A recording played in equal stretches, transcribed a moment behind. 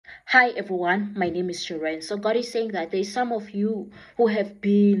Hi everyone, my name is Shiren. So God is saying that there's some of you who have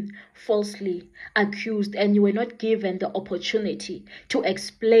been falsely accused and you were not given the opportunity to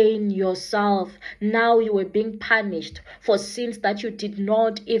explain yourself. Now you were being punished for sins that you did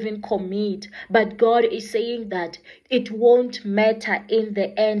not even commit. But God is saying that it won't matter in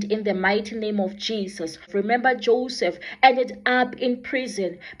the end, in the mighty name of Jesus. Remember, Joseph ended up in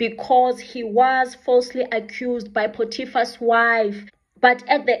prison because he was falsely accused by Potiphar's wife. But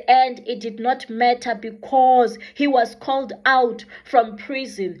at the end, it did not matter because he was called out from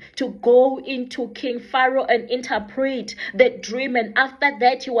prison to go into King Pharaoh and interpret the dream. And after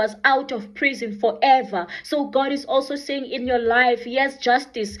that, he was out of prison forever. So God is also saying in your life, yes,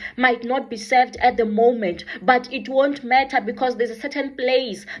 justice might not be served at the moment, but it won't matter because there's a certain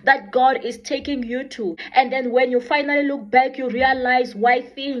place that God is taking you to. And then when you finally look back, you realize why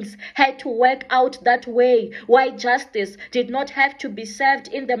things had to work out that way, why justice did not have to be served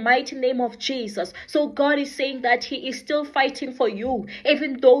in the mighty name of Jesus. So God is saying that he is still fighting for you,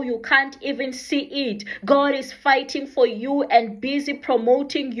 even though you can't even see it. God is fighting for you and busy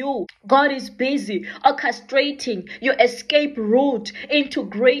promoting you. God is busy orchestrating your escape route into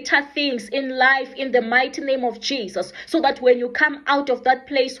greater things in life in the mighty name of Jesus, so that when you come out of that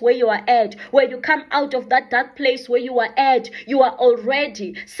place where you are at, when you come out of that dark place where you are at, you are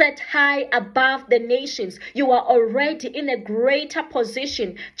already set high above the nations. You are already in a greater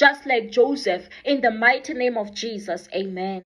position, just like Joseph, in the mighty name of Jesus. Amen.